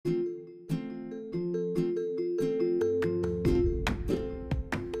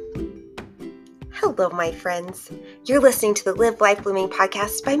Hello, my friends. You're listening to the Live Life Blooming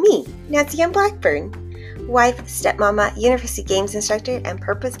podcast by me, Nancy M. Blackburn, wife, stepmama, University Games instructor, and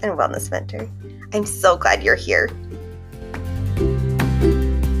purpose and wellness mentor. I'm so glad you're here.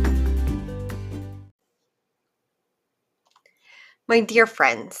 My dear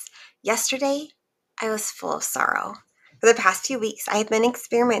friends, yesterday I was full of sorrow. For the past few weeks, I have been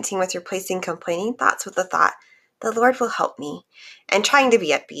experimenting with replacing complaining thoughts with the thought, the Lord will help me, and trying to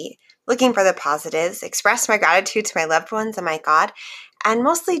be upbeat, looking for the positives, express my gratitude to my loved ones and my God, and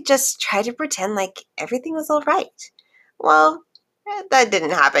mostly just try to pretend like everything was all right. Well, that didn't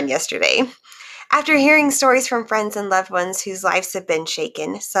happen yesterday. After hearing stories from friends and loved ones whose lives have been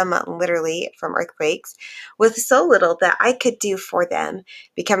shaken, some literally from earthquakes, with so little that I could do for them,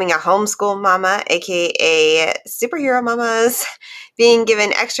 becoming a homeschool mama, aka superhero mamas, being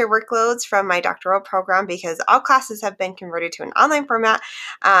given extra workloads from my doctoral program because all classes have been converted to an online format,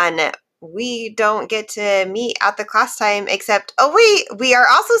 and we don't get to meet at the class time except, we are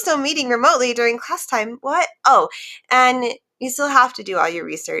also still meeting remotely during class time. What? Oh, and you still have to do all your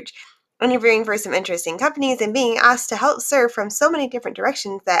research, interviewing for some interesting companies, and being asked to help serve from so many different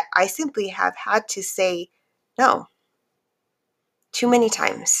directions that I simply have had to say no too many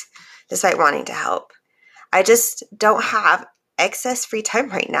times, despite wanting to help. I just don't have excess free time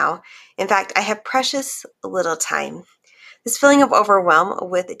right now. In fact, I have precious little time. This feeling of overwhelm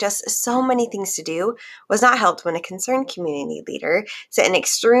with just so many things to do was not helped when a concerned community leader sent an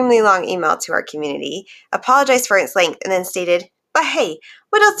extremely long email to our community, apologized for its length, and then stated, "But hey,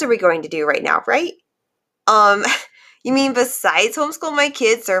 what else are we going to do right now, right?" You mean besides homeschool my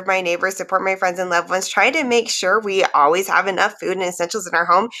kids, serve my neighbors, support my friends and loved ones, try to make sure we always have enough food and essentials in our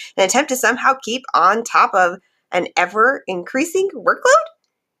home, and attempt to somehow keep on top of an ever-increasing workload?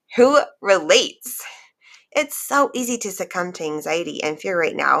 Who relates? It's so easy to succumb to anxiety and fear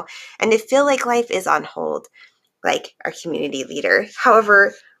right now, and to feel like life is on hold, like our community leader.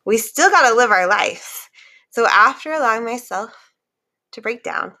 However, we still gotta live our life. So after allowing myself to break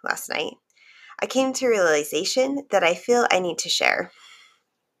down last night, I came to a realization that I feel I need to share.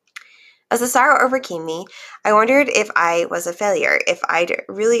 As the sorrow overcame me, I wondered if I was a failure, if I'd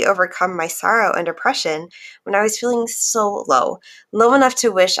really overcome my sorrow and depression when I was feeling so low enough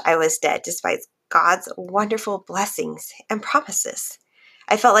to wish I was dead despite God's wonderful blessings and promises.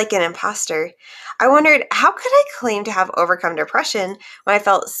 I felt like an imposter. I wondered, how could I claim to have overcome depression when I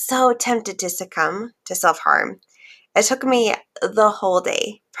felt so tempted to succumb to self-harm? It took me the whole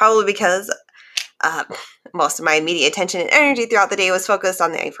day, probably because most of my immediate attention and energy throughout the day was focused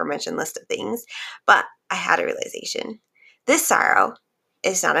on the aforementioned list of things, but I had a realization. This sorrow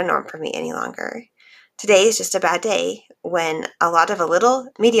is not a norm for me any longer. Today is just a bad day when a lot of a little,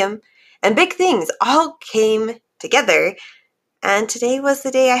 medium, and big things all came together, and today was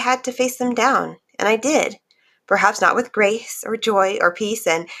the day I had to face them down, and I did. Perhaps not with grace or joy or peace,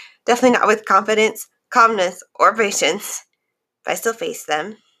 and definitely not with confidence, calmness, or patience, but I still faced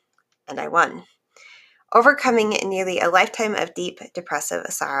them, and I won. Overcoming nearly a lifetime of deep depressive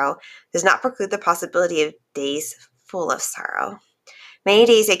sorrow does not preclude the possibility of days full of sorrow. Many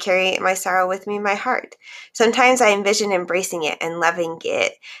days I carry my sorrow with me in my heart. Sometimes I envision embracing it and loving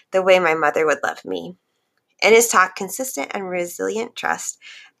it the way my mother would love me. In his talk, Consistent and Resilient Trust,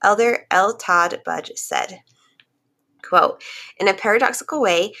 Elder L. Todd Budge said, quote, "In a paradoxical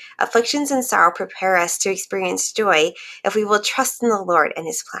way, afflictions and sorrow prepare us to experience joy if we will trust in the Lord and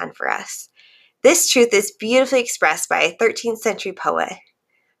his plan for us. This truth is beautifully expressed by a 13th century poet.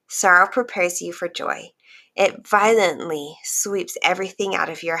 Sorrow prepares you for joy. It violently sweeps everything out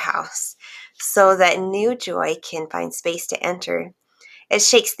of your house so that new joy can find space to enter. It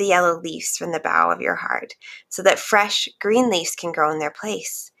shakes the yellow leaves from the bough of your heart so that fresh green leaves can grow in their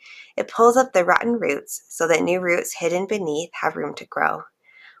place. It pulls up the rotten roots so that new roots hidden beneath have room to grow.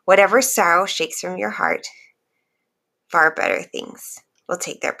 Whatever sorrow shakes from your heart, far better things will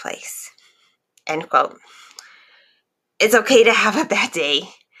take their place." End quote. It's okay to have a bad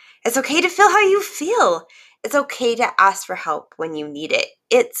day. It's okay to feel how you feel. It's okay to ask for help when you need it.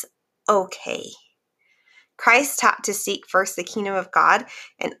 It's okay. Christ taught to seek first the kingdom of God,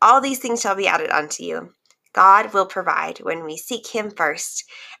 and all these things shall be added unto you. God will provide when we seek him first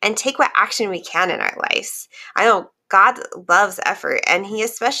and take what action we can in our lives. I know God loves effort, and he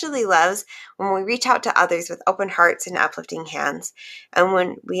especially loves when we reach out to others with open hearts and uplifting hands, and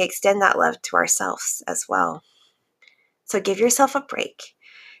when we extend that love to ourselves as well. So give yourself a break.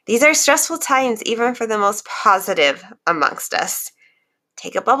 These are stressful times, even for the most positive amongst us.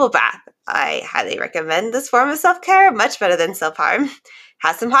 Take a bubble bath. I highly recommend this form of self-care, much better than self-harm.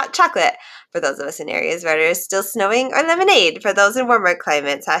 Have some hot chocolate for those of us in areas where it is still snowing, or lemonade for those in warmer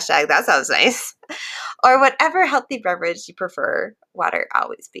climates. Hashtag that sounds nice. Or whatever healthy beverage you prefer, water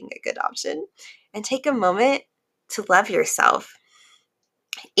always being a good option. And take a moment to love yourself.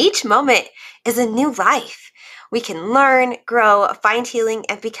 Each moment is a new life. We can learn, grow, find healing,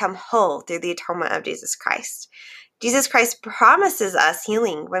 and become whole through the atonement of Jesus Christ. Jesus Christ promises us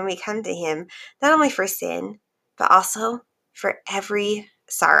healing when we come to him, not only for sin, but also for every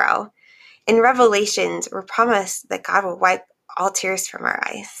sorrow. In Revelations, we're promised that God will wipe all tears from our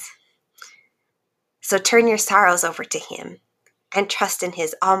eyes. So turn your sorrows over to him and trust in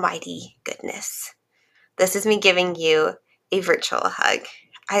his almighty goodness. This is me giving you a virtual hug.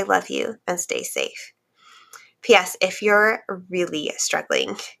 I love you and stay safe. P.S. If you're really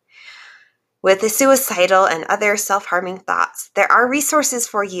struggling with the suicidal and other self-harming thoughts, there are resources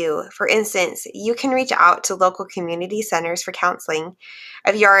for you. For instance, you can reach out to local community centers for counseling.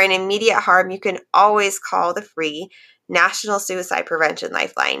 If you are in immediate harm, you can always call the free National Suicide Prevention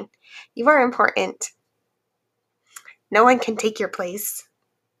Lifeline. You are important. No one can take your place.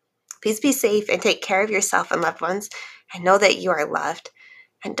 Please be safe and take care of yourself and loved ones, and know that you are loved,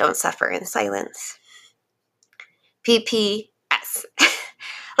 and don't suffer in silence. P.P.S.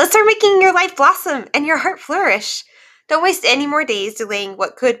 Let's start making your life blossom and your heart flourish. Don't waste any more days delaying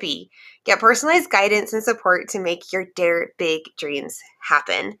what could be. Get personalized guidance and support to make your dare big dreams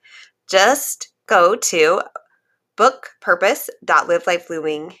happen. Just go to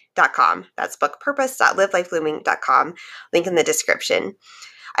bookpurpose.livelifeblooming.com. That's bookpurpose.livelifeblooming.com. Link in the description.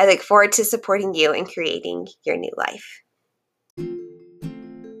 I look forward to supporting you in creating your new life.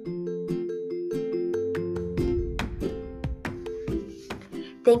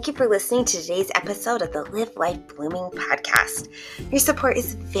 Thank you for listening to today's episode of the Live Life Blooming podcast. Your support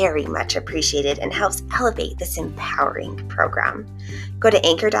is very much appreciated and helps elevate this empowering program. Go to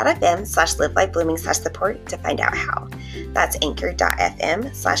anchor.fm/livelifeblooming/support to find out how. That's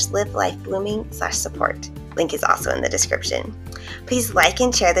anchor.fm/livelifeblooming/support. Link is also in the description. Please like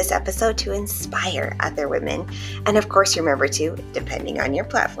and share this episode to inspire other women. And of course, remember to, depending on your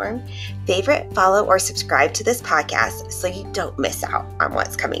platform, favorite, follow, or subscribe to this podcast so you don't miss out on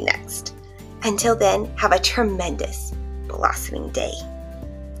what's coming next. Until then, have a tremendous blossoming day.